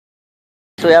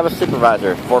Actually, I have a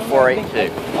supervisor,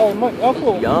 4482. Oh,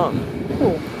 cool. He's young.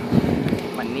 Cool.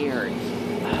 My knee hurts.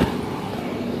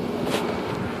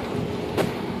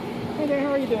 Hey there,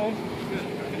 how are you doing?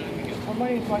 Good. My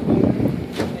name's Mike.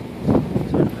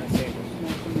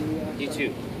 You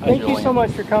too. Thank you so much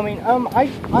for coming. I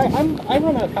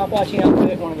run a cop watching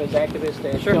outfit, one of those activists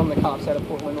that film the cops out of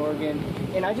Portland, Oregon.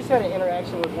 And I just had an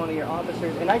interaction with one of your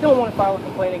officers, and I don't want to file a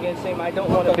complaint against him. I don't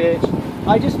want to bitch.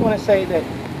 I just want to say that,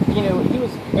 you know, he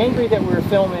was angry that we were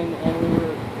filming and we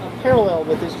were parallel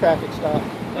with this traffic stop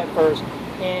at first.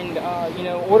 And, you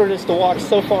know, ordered us to walk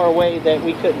so far away that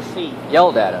we couldn't see.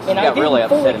 Yelled at us. And I didn't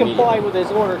fully comply with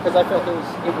his order because I felt it was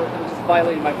just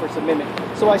violating my First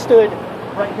Amendment. So I stood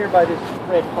right here by this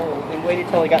red pole and waited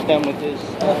till I got done with this.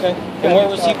 Okay. And where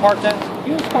was he parked at?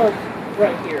 He was parked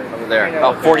right here. Over there,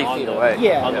 about 40 feet away.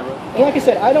 Yeah. And like I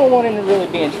said, I don't want him to really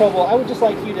be in trouble. I would just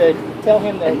like you to tell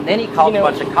him that. And then he called a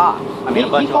bunch of cops. I mean, a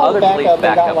bunch of called other police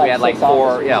backed up. We had like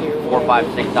four, five,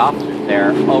 six officers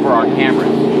there over our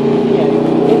cameras. Yeah.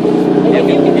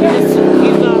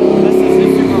 This is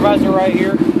his supervisor right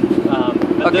here.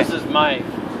 But this is my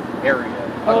area.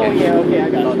 Oh, okay, I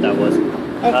got thought you. that was.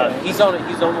 Okay. He's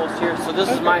almost here. So this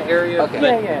is my area. Okay.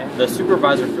 But the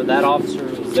supervisor for that officer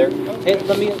is there. Hey,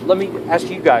 let me ask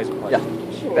you guys a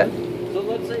question. Yeah. Sure. Bet. So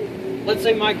let's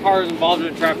say my car is involved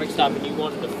in a traffic stop and you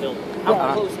wanted to film it.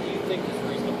 How close do you think is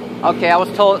reasonable? Okay, I was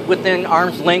told within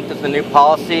arm's length is the new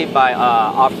policy by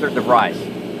Officer DeVries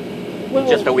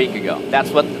just a week ago. That's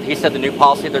what he said, the new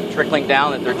policy they're trickling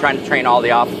down, that they're trying to train all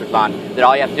the officers on. That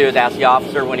all you have to do is ask the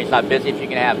officer when he's not busy if you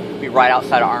can be right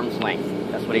outside of arm's length.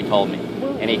 That's what he told me.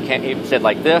 And he said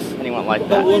like this, and he went like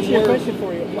that. I'll answer your question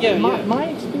for you. Yeah, my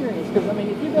experience, because I mean,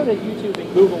 if you go to YouTube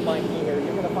and Google Mike here,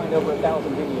 you're going to find over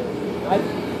 1,000 videos. I've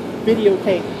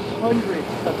videotaped hundreds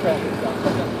of traffic stops.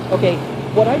 Okay,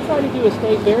 what I try to do is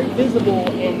stay very visible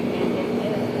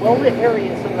in well-lit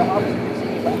areas so the officer can see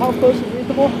me. But how close is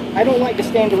reasonable? I don't like to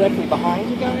stand directly behind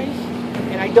you guys,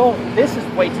 and I don't. This is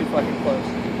way too fucking close.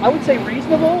 I would say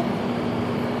reasonable.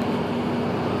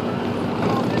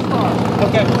 Oh, this far.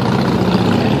 Okay.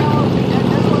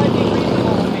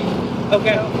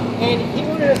 Okay. And he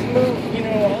wanted us to move, you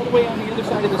know, all the way on the other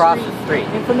side of the Across street. the street.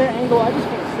 And from that angle, I just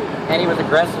can't see. And he was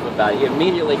aggressive about it. He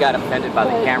immediately got offended by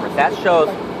the cameras. That shows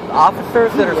the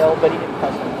officers that are... He yelled, but he didn't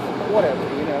cuss him. Whatever,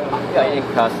 you know. Yeah, he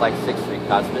didn't cuss, like 6 feet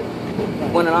cuss. But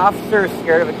when an officer is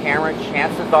scared of a camera,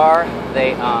 chances are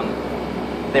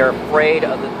they're afraid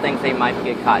of the things they might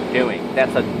get caught doing.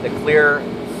 That's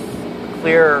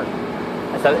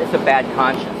it's a bad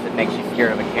conscience that makes you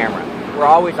scared of a camera. We're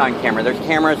always on camera. There's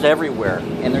cameras everywhere,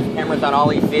 and there's cameras on all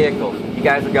these vehicles. You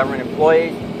guys are government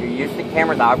employees. You're used to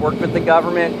cameras. I've worked with the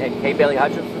government at K. Bailey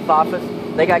Hutchinson's office.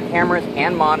 They got cameras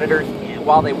and monitors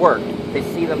while they work. They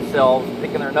see themselves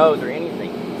picking their nose or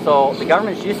anything. So the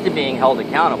government's used to being held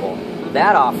accountable.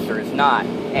 That officer is not.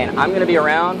 And I'm going to be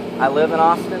around. I live in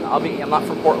Austin. I'm not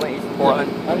from Portland, East Portland.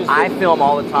 I film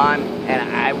all the time, and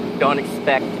I don't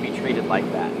expect to be treated like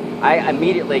that. I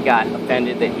immediately got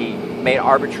offended that he made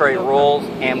arbitrary rules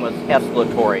and was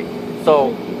escalatory.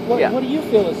 So, what do you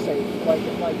feel is safe? Like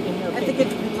in your opinion? I think it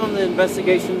depends on the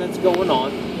investigation that's going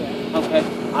on. Yeah. Okay.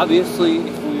 Obviously,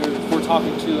 if we're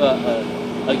talking to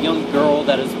a young girl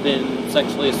that has been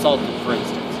sexually assaulted, for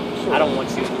instance, I don't want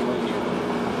you anywhere near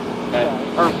her. Okay.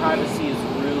 Her privacy is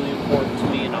really important to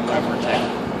me, and I'm going to protect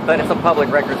her. But it's a public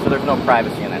record, so there's no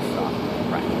privacy in that stuff.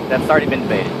 Right. That's already been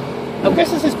debated. Okay.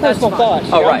 This is his personal thoughts.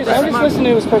 Oh, right. I'm just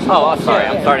listening to his personal thoughts. I'm sorry.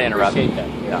 I'm sorry to interrupt. Appreciate that.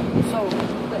 Yeah. So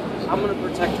I'm going to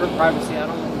protect her privacy. I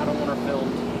don't want her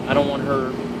filmed. I don't want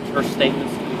her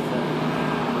statements to be filmed.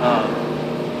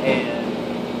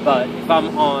 But if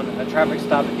I'm on a traffic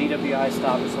stop, a DWI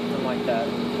stop, or something like that,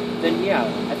 then yeah,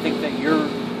 I think that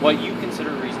what you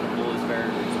consider reasonable is very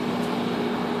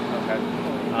reasonable. Okay.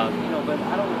 But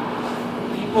I don't.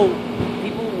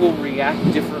 People will react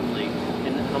differently,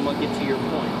 and I'm gonna get to your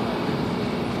point.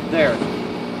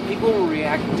 People will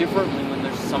react differently when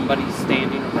there's somebody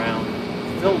standing around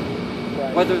filming,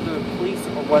 whether they're police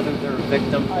or whether they're a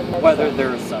victim, whether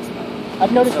they're a suspect.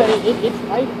 I've noticed that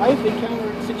I've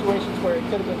encountered situations where it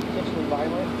could have been potentially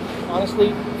violent,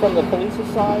 honestly, from the police's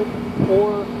side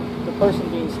or the person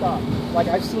being stopped. Like,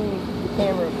 I've seen the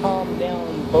camera calm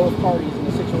down both parties in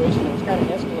a situation that was kind of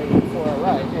escalating before I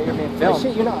arrived. Yeah, you're being filmed.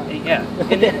 Shit, you're not. Yeah,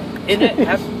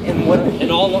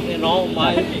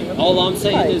 all I'm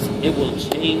saying is it will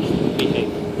change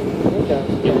behavior. It does.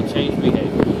 It will change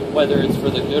behavior. Whether it's for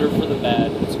the good or for the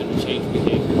bad, it's going to change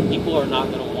behavior. People are not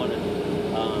going to want to.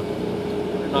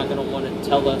 They're not going to want to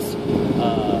tell us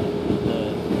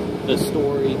the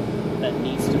story that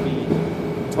needs to be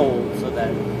told, so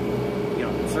that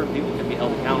certain people can be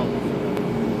held accountable for it.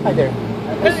 Hi there.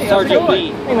 Hey, Sergeant Lee.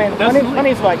 Hey man, my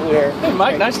name's Mike Weir. Hey,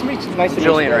 Mike, nice to meet you. Nice to meet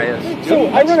Julian you. Reyes. So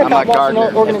I run a I'm cop a watching gardener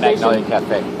at organization. Magnolia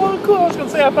Cafe. Oh, cool. I was going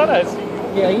to say, I thought I seen you.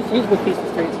 Yeah, he's with Peaceful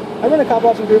Streets. I run a cop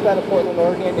watching group out of Portland,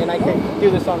 Oregon, and I can do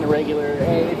this on the regular.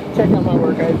 And if you check out my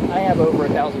work, I have over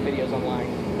 1,000 videos online.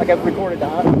 Like I've recorded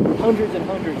hundreds and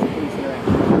hundreds of police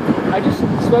interactions. I just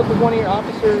spoke with one of your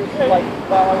officers, like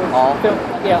while I was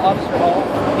filming. Yeah, Officer Hall.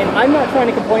 And I'm not trying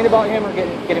to complain about him or get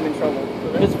him in trouble.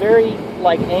 He was very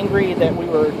like angry that we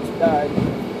were.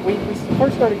 We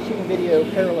first started shooting video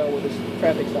parallel with this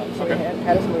traffic stop, so he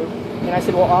had us move. And I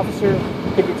said, well, officer,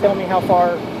 could you tell me how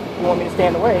far you want me to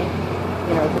stand away?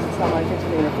 You know, because it's not my intention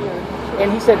to interfere.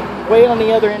 And he said, way on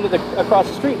the other end of across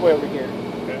the street, way over here.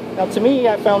 Okay. Now, to me,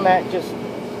 I found that just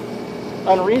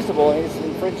unreasonable and it's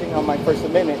infringing on my First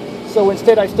Amendment. So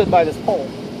instead, I stood by this pole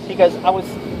because I was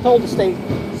told to stay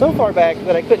so far back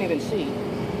that I couldn't even see.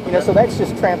 You know, so that's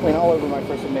just trampling all over my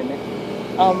First Amendment.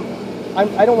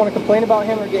 I don't want to complain about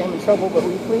him or get him in trouble, but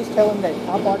will you please tell him that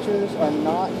cop watchers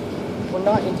we're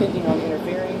not intending on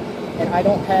interfering, and I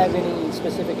don't have any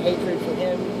specific hatred for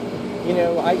him. You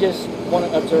know, I just want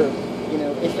to observe. You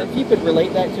know, if you could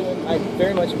relate that to him, I'd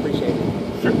very much appreciate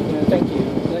it. Sure. You know, thank you.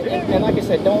 And like I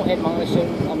said, don't admonish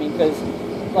him. I mean, because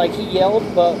like he yelled,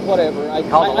 but whatever. I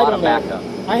Called a lot don't of know. backup.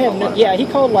 I have no. Yeah, he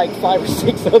called like 5 or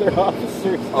 6 other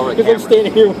officers Over because I'm camera.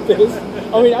 standing here with this.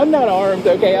 I mean, I'm not armed.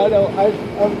 Okay, I know.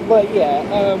 But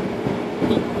yeah,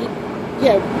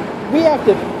 yeah. We have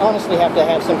to honestly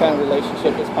have some kind of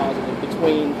relationship that's positive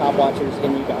between cop watchers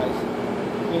and you guys.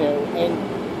 You know,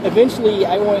 and eventually,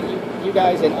 I want you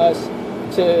guys and us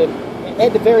to,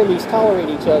 at the very least, tolerate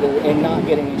each other and not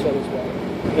get in each other's way.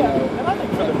 You know. And I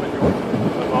think for the majority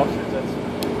of officers,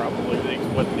 that's probably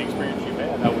what the experience you've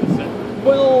had, I would say.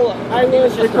 Well, I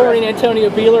was recording Antonio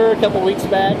Beeler a couple weeks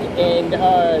back, and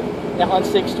on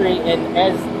 6th Street, and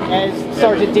as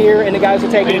Sergeant Deere and the guys were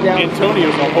taking him down.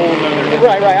 Antonio's a whole nother.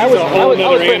 Right. I was a whole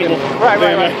nother animal. Right.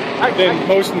 Than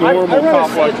most normal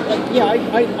cop watchers. Yeah,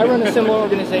 I run a similar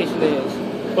organization to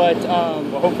his, but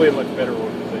well, hopefully a much better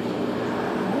organization.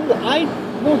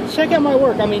 Well, check out my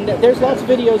work. I mean, there's lots of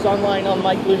videos online on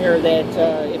Mike Blue Hair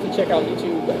that if you check out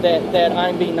YouTube, that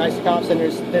I'm being nice to cops, and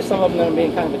there's some of them that I'm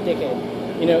being kind of a dickhead.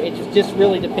 You know, it just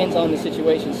really depends on the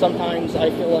situation. Sometimes I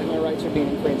feel like my rights are being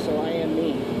infringed, so I am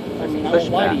mean. I mean, I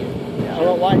won't lie to you. Yeah. I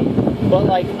won't lie to you. But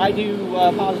like, I do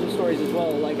positive stories as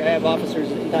well. Like, I have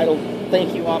officers entitled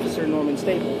 "Thank You, Officer Norman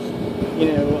Staples."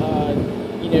 You know,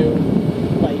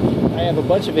 like I have a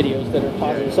bunch of videos that are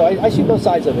positive. So I shoot both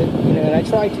sides of it. You know, and I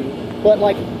try to. But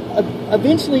like,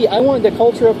 eventually, I want the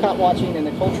culture of cop watching and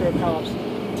the culture of cops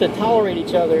to tolerate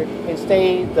each other and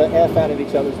stay the F out of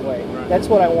each other's way. Right. That's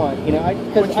what I want, you know,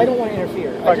 because I don't want to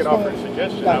interfere. If I could offer a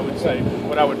suggestion, I would say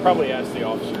what I would probably ask the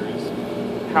officer is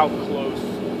how close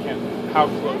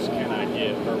can I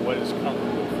get, or what is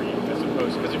comfortable for you, as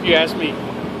opposed, because if you ask me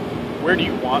where do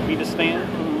you want me to stand,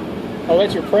 oh,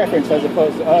 that's your preference as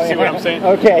opposed to. See what I'm saying?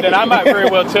 Okay. Then I might very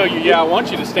well tell you, yeah, I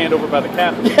want you to stand over by the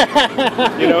Capitol.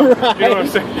 You know, Right. you know what I'm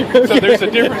saying? So there's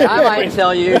a difference. I might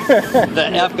tell you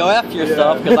go after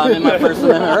yourself because I'm in my First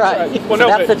Amendment right. Well, So no,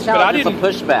 that's but the challenge. I It's a didn't-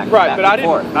 pushback. Right, back but and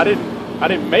forth. I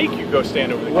didn't make you go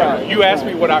stand over the camera. Right, You asked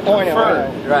me what I Oh, I know,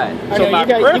 prefer. Right. I So know, my you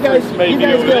guys preference may be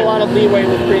get over a there. lot of leeway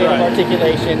with creative Right.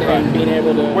 articulation and Right. being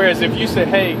able to. Whereas if you said,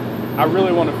 hey, I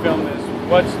really want to film this,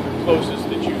 what's the closest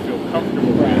that you feel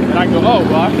comfortable with? Right. And I go, oh,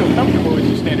 well, I feel comfortable with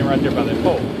you standing right there by that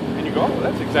pole. And you go, oh, well,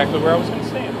 that's exactly where I was going to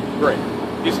stand. Great.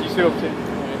 You see what I'm saying?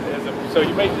 So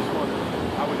you may just want to,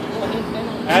 I would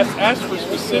just ask for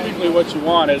specifically what you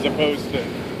want as opposed to,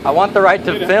 I want the right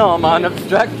to film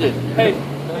unobstructed. hey,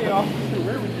 officer,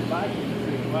 where would you like me to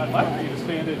sit? Well, I'd like for you to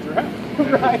stand at your house.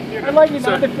 Right. You know, I'd like you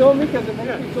so- not to film me because it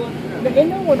makes me feel. And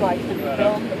no one likes to be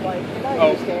filmed, but like, and I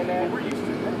understand well, that. we're used to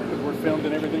that because we're filmed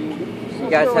and everything we do. You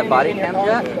guys have body cams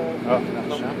yet? Oh,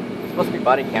 no. It's supposed to be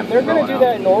body cams. They're going rolling to do out.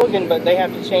 that in Oregon, but they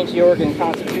have to change the Oregon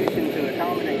Constitution to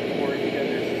accommodate for it because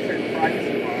there's certain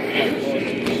privacy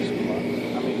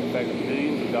laws. I mean, the fact that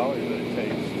millions of dollars that it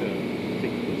takes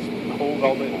to hold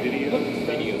all that video and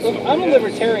stuff. Look, I'm a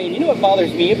libertarian. You know what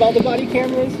bothers me about the body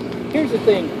cameras? Here's the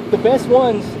thing. The best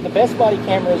body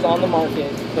cameras on the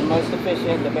market, the most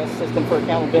efficient, the best system for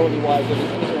accountability-wise, are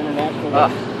the international.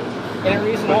 And the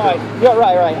reason why, yeah,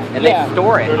 right. And they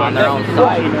store it on their own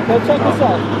Right. site. Now check this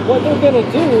out. What they're going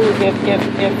to do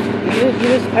if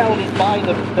municipalities buy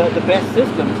the best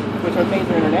systems, which are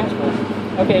major internationals,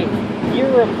 okay,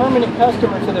 you're a permanent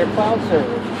customer to their cloud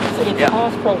server. So it's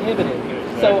cost prohibitive.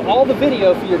 So all the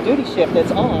video for your duty shift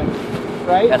that's on,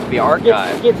 right? Has to be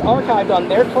archived. Gets archived on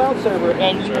their cloud server,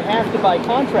 and you have to, by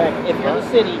contract, if you're the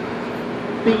city,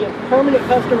 be a permanent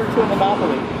customer to a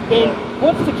monopoly. And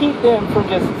what's to keep them from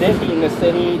just dicking the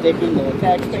city, dicking the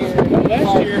taxpayer?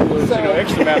 Last year was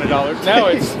X amount of dollars. Now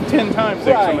it's 10 times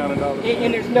X amount of dollars.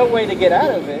 And there's no way to get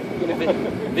out of it.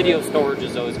 Video storage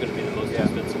is always going to be the most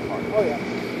expensive part. Oh yeah.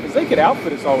 Because they could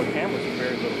outfit us all with cameras for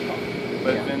very little cost.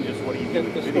 But then just what do you do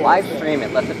with the video? Live stream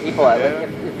it. Let the people have it.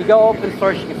 If you go open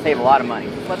source, you can save a lot of money.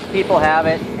 Just let the people have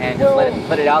it and just let it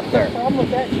put it out there. The problem with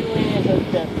that, Julian,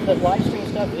 is that the live stream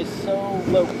stuff is so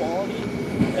low quality,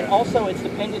 and also it's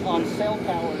dependent on cell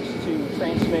towers to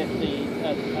transmit the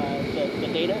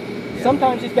data. Yeah.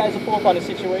 Sometimes these guys will pull up on a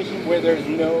situation where there's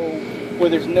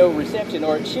no reception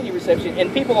or shitty reception,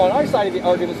 and people on our side of the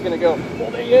argument is going to go,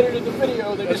 well, they edited the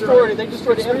video, they destroyed it, they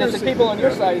destroyed the evidence, and people on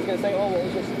your side is going to say, oh, well,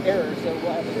 it's just error, so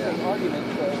we'll have the same argument,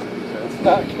 so it's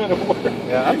not going to work.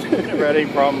 Yeah, I've never had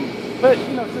any problem, but,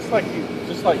 just like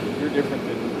you're different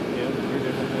than, you're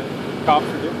different than cops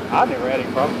are different. I've never had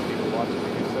any problem with people watching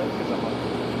video stuff, because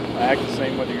I act the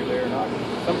same whether you're there or not.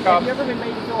 Some cops... Have you ever been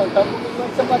made to feel uncomfortable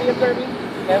like somebody observing?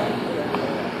 Never?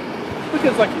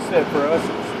 Because like you said, for us,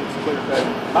 it's clear cut.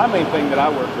 My main thing that I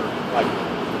work for, like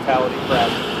fatality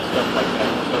crashes and stuff like that.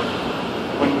 So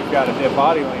when we've got a dead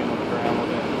body laying on the ground, well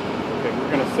then, okay,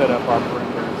 we're going to set up our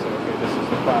perimeter and say, okay, this is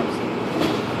the crime scene.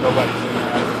 Nobody's in or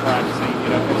out of the crime scene,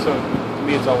 And so to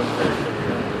me, it's always very clear.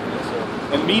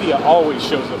 And media always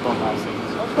shows up on my scenes.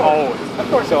 Always. Of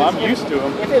course. So I'm used to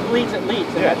them. If it leaks, it leaks,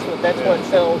 and that's what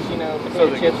sells,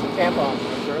 potato chips and tampons.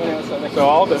 So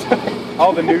all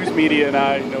the news media and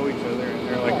I know each other, and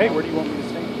they're like, hey, where do you want me to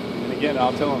stand? And again,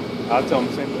 I'll tell them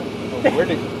the same thing. Where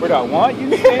do I want you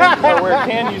to stand, or where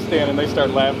can you stand? And they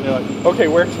start laughing. They're like, okay,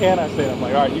 where can I stand? I'm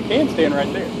like, all right, you can stand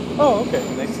right there. Oh, okay.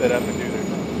 And they set up and do their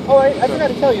thing. Oh, I forgot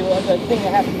to tell you the thing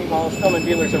that happened to me while I was filming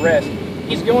Bueller's Arrest.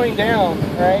 He's going down,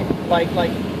 right? Like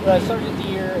Sergeant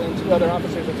Deere and 2 other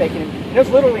officers are taking him. And there's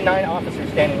literally 9 officers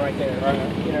standing right there,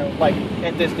 like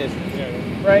at this distance. Yeah.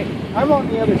 Right? I'm on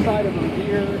the other side of him.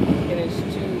 Deere and his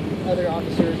 2 other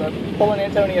officers are pulling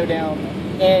Antonio down.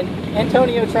 And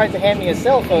Antonio tries to hand me his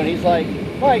cell phone. He's like,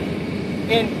 Mike,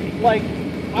 and like,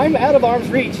 I'm out of arm's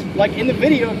reach. Like in the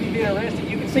video of me being arrested,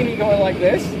 you can see me going like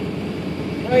this.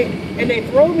 Right? And they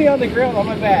throw me on the ground on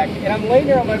my back. And I'm laying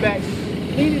there on my back,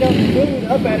 leaning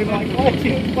up at him like, why'd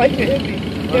you hit me?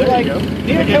 Well, and like,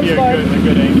 Deere comes by. A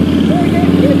good angle.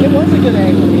 It was a good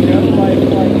angle,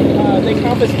 they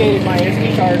confiscated my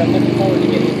SD card. I'm looking forward to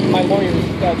getting my lawyers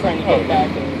trying to get it back.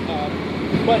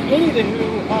 But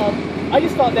anywho, I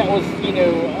just thought that was,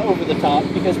 over the top,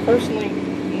 because personally,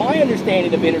 my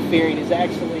understanding of interfering is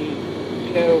actually,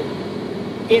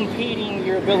 impeding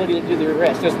your ability to do the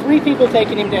arrest. There's 3 people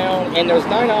taking him down, and there's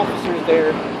 9 officers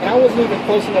there, and I wasn't even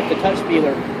close enough to touch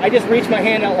Bueller. I just reached my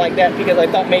hand out like that because I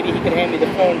thought maybe he could hand me the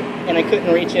phone, and I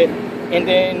couldn't reach it. And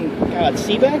then,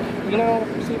 Seaback,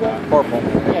 Seaback? Corporal.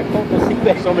 Yeah, Corporal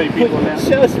Seaback. So many people now.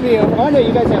 Shows me, I know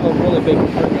you guys have a really big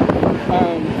department.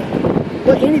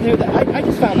 But anywho, I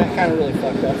just found that kind of really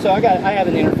fucked up. So I have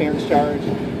an interference charge.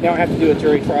 Now I have to do a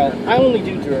jury trial. I only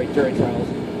do jury trials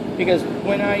because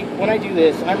when I do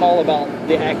this, I'm all about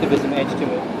the activism edge to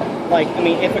it. Like,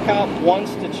 if a cop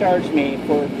wants to charge me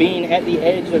for being at the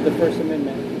edge of the First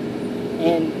Amendment,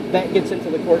 and that gets into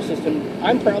the court system,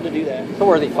 I'm proud to do that. It's a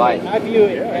worthy fight. I view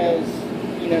it as,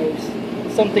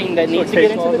 something that needs to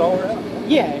get into the...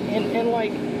 Yeah, and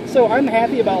like, so I'm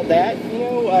happy about that.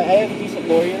 I have a decent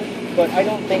lawyer, but I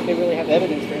don't think they really have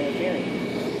evidence for interfering.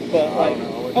 But like,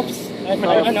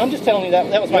 I'm just telling you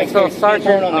that was my experience. So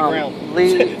Sergeant on the ground.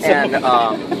 Lee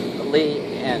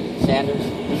and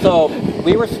Sanders. So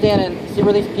we were standing. See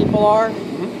where these people are?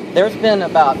 Mm-hmm. There's been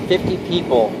about 50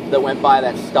 people that went by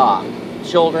that stop.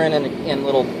 Children in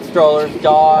little strollers,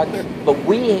 dogs. But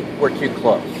we were too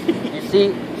close. You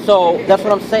see? So that's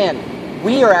what I'm saying.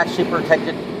 We are actually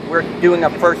protected. We're doing a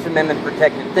First Amendment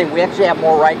protected thing. We actually have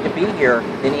more right to be here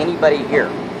than anybody here.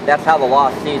 That's how the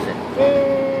law sees it.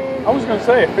 I was going to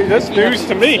say, that's news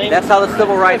to me. That's how the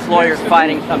civil rights lawyers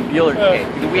fighting some Bueller case.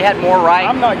 Because we had more rights.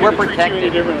 I'm not we're going to protected.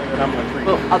 treat you any differently than I'm going to treat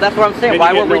you. Well, that's what I'm saying.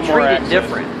 Why would we treat it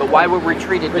different? But why would we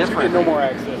treat it different? You get different? no more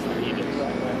access than he did.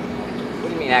 What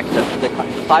do you mean access to the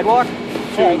sidewalk?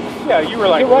 Yeah, you were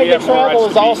like, your right to travel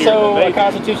is also a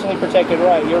constitutionally protected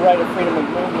right. Your right of freedom of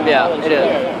movement. Yeah, it is.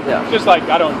 Yeah. Just like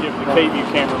I don't give the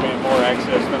KVU cameraman more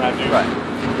access than I do. Right.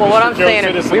 Well, what I'm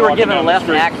saying is we were given less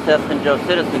access than Joe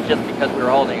Citizen just because we were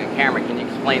holding a camera. Can you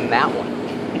explain that one?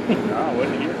 No, I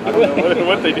wasn't here. I don't know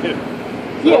what they did.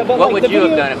 Yeah, but what would you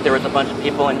have done if there was a bunch of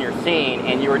people in your scene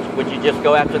and would you just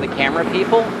go after the camera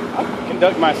people? I would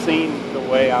conduct my scene the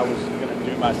way I was going to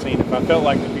do my scene. If I felt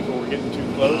like the people were getting too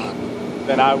close,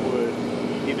 then I would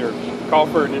either call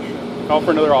for additional called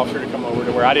for another officer to come over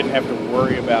to where I didn't have to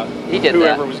worry about He did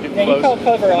whoever that. was getting Yeah, close. you called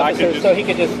cover And I could officers so he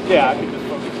could just... I could just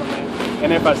focus on that.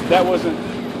 And if that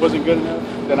wasn't good enough,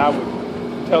 then I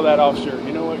would tell that officer,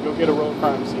 you know what, go get a roll of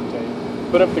crime scene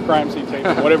tape. Put up the crime scene tape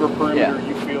on whatever perimeter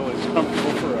you feel is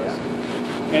comfortable for us.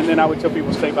 And then I would tell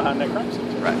people stay behind that crime scene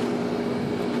tape. Right.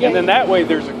 And then that way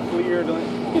there's a clear,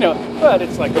 but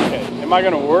it's like, okay, am I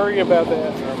going to worry about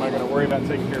that, or am I going to worry about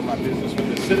taking care of my business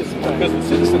with the citizen? Because the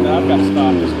citizen that I've got to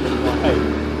stop is going to be like, hey,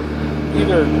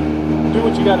 either do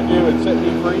what you got to do and set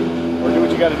me free, or do what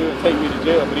you got to do and take me to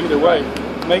jail. But either way,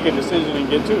 make a decision and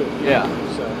get to it. Yeah.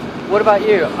 So. What about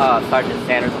you, Sergeant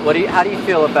Sanders? How do you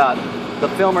feel about the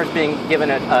filmers being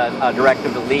given a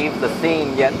directive to leave the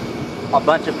scene, yet a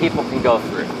bunch of people can go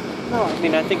through? No, I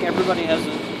mean, I think everybody has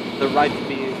the right to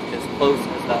be as close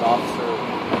as that officer,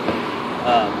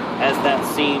 as that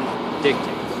scene dictates.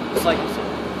 It's like you said.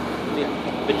 I mean,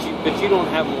 but you don't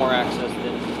have more access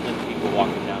than people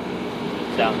walking down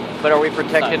there. But are we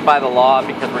protected by the law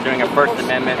because we're doing a First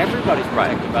Amendment? Everybody's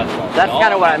protected by the law. That's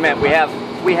kind of what I meant. We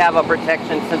have a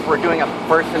protection since we're doing a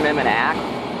First Amendment act.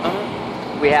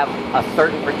 We have a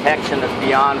certain protection that's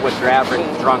beyond what your average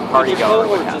drunk party goer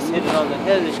would have. Just hit it on the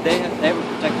head. They have a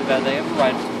protected by. They have a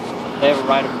right. They have a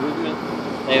right of movement.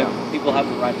 People have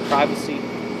the right of privacy.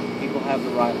 People have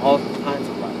the right, all kinds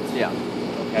of rights. Yeah.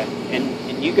 Okay.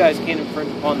 And you guys can't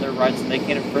infringe upon their rights, and they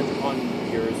can't infringe upon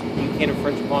yours. You can't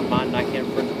infringe upon mine, and I can't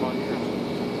infringe upon yours.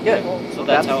 Good. So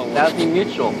that's how it works. That would be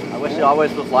mutual. I wish it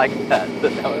always was like that.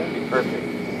 That would be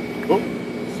perfect. Cool.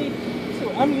 See,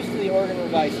 so I'm used to the Oregon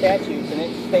Revised Statutes, and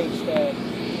it states that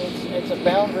it's a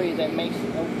boundary that makes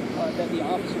that the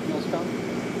officer feels comfortable.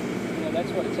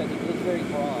 That's what it says. It's very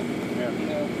broad. Yeah.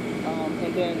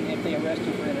 And then if they arrest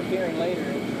you for interfering later,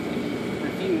 if you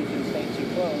refuse and stay too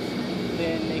close,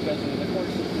 then it goes into the court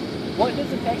system. What does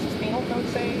the Texas Penal Code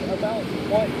say about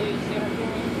what is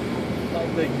interfering?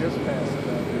 Like They just passed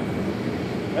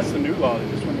it. That's the new law that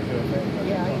just went into effect.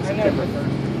 Yeah, on I know. September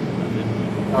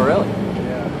 1st. Oh, really?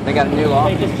 Yeah. They got a new law?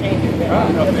 they just changed it. I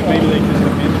don't know if maybe they just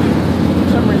amended it. For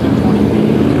some reason, 20 feet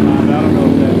comes to mind. I don't know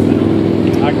if that's.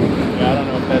 I don't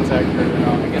know if that's accurate or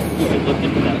not. I guess you should look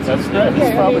into that. That's right.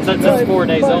 Yeah, Probably since it's 4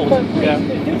 days old. But Yeah.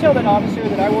 do tell that officer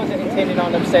that I wasn't intended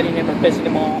on upsetting him or pissing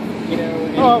him off.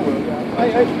 And Oh, I will. I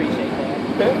appreciate that.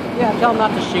 Okay. Yeah, tell them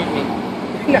not to shoot me.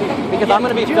 No, Because I'm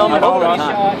going to be Julie filming all the was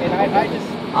time. shot, and I just.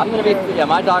 I'm going to be,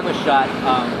 my dog was shot,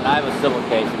 and I have a civil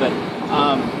case, but,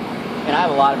 and I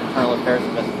have a lot of internal affairs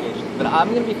investigations, but I'm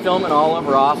going to be filming all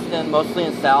over Austin, mostly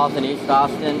in South and East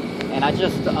Austin, and I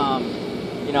just,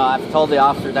 I've told the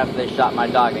officers after they shot my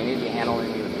dog, they need to be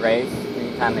handling me with grace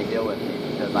anytime they deal with me,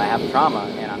 because I have trauma,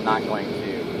 and I'm not going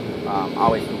to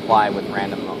always comply with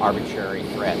random arbitrary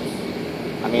threats.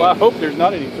 I mean, Well, I hope there's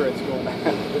not any threats going on.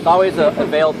 there's always a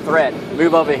veiled threat.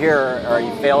 Move over here, or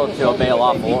you fail to obey a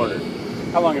lawful order.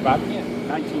 How long have I been here?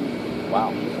 19.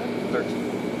 Wow.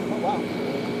 13. Oh, wow.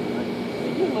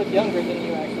 You look younger than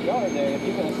you actually are there. If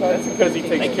you're going to start. That's because he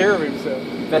takes care of himself.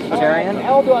 Vegetarian?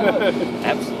 How old do I look?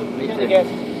 Absolutely. Take a guess.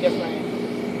 Guess my age.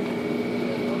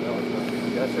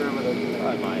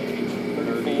 My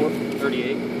age.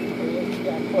 38.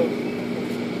 Yeah, close.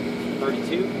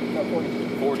 32. No,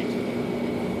 42. 42.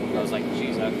 I was like,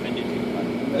 geez, I offended you.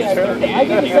 Yeah,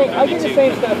 I get the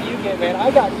same stuff you get, man.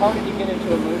 I got targeted to get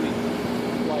into a movie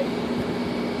like 2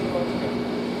 months ago.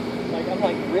 Like, I'm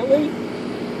like, really?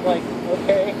 Like,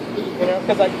 okay,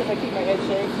 because I keep my head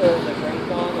shaved so the grain's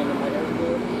gone and then my hair's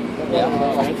blue.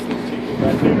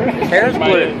 His hair's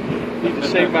blue. Need to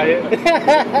shave my head.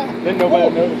 Then nobody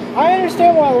noticed. I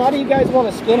understand why a lot of you guys want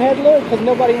a skinhead look, because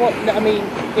nobody wants. I mean,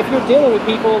 if you're dealing with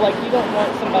people, like, you don't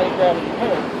want somebody grabbing your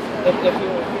hair. If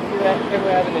you're ever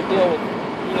having to deal with,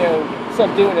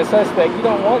 subduing a suspect, you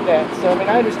don't want that. So I mean,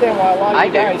 I understand why a lot of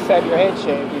you guys have your head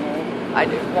shaved. I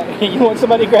do. Like, you want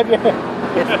somebody to grab your hair.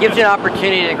 It gives you an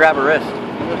opportunity to grab a wrist.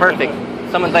 Perfect.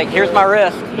 Someone's like, here's my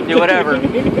wrist. Do whatever.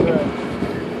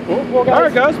 Well, guys, All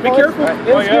right, guys, be careful.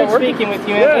 It was good speaking with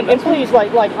you, and please,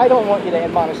 like, I don't want you to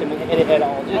admonish him at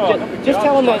all. Just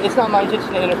tell him that it's not my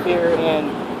intention to interfere, and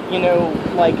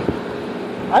like,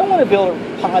 I want to build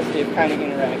a positive kind of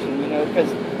interaction,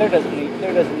 because there doesn't need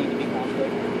to be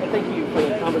conflict. And thank you for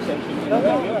the conversation,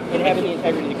 and having the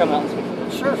integrity to come out and speak to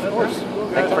us. Sure, of course.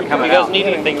 Thanks for coming If you guys out. need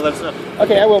anything, let us know.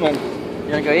 Okay, I will, man.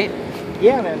 You want to go eat?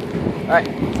 Yeah, man. All right.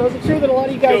 So is it true that a lot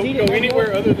of you guys eat Go at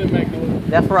anywhere other than Magnolia.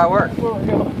 That's where I work. That's where we're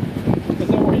going. Is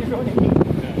that where you're going to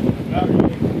eat? Not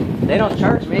really. They don't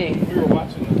charge me. We were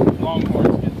watching the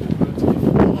Longhorns get their butts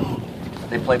kicked.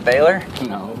 They play Baylor?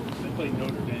 No. They played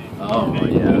Notre Dame. Oh, Notre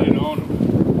Dame yeah. put it on them.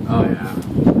 Oh, yeah.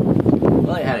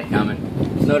 Well, they had it coming.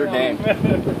 It's Notre Dame.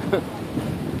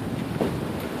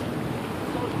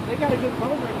 got a good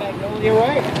program, Magnolia,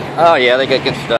 right? Oh yeah, they got good stuff.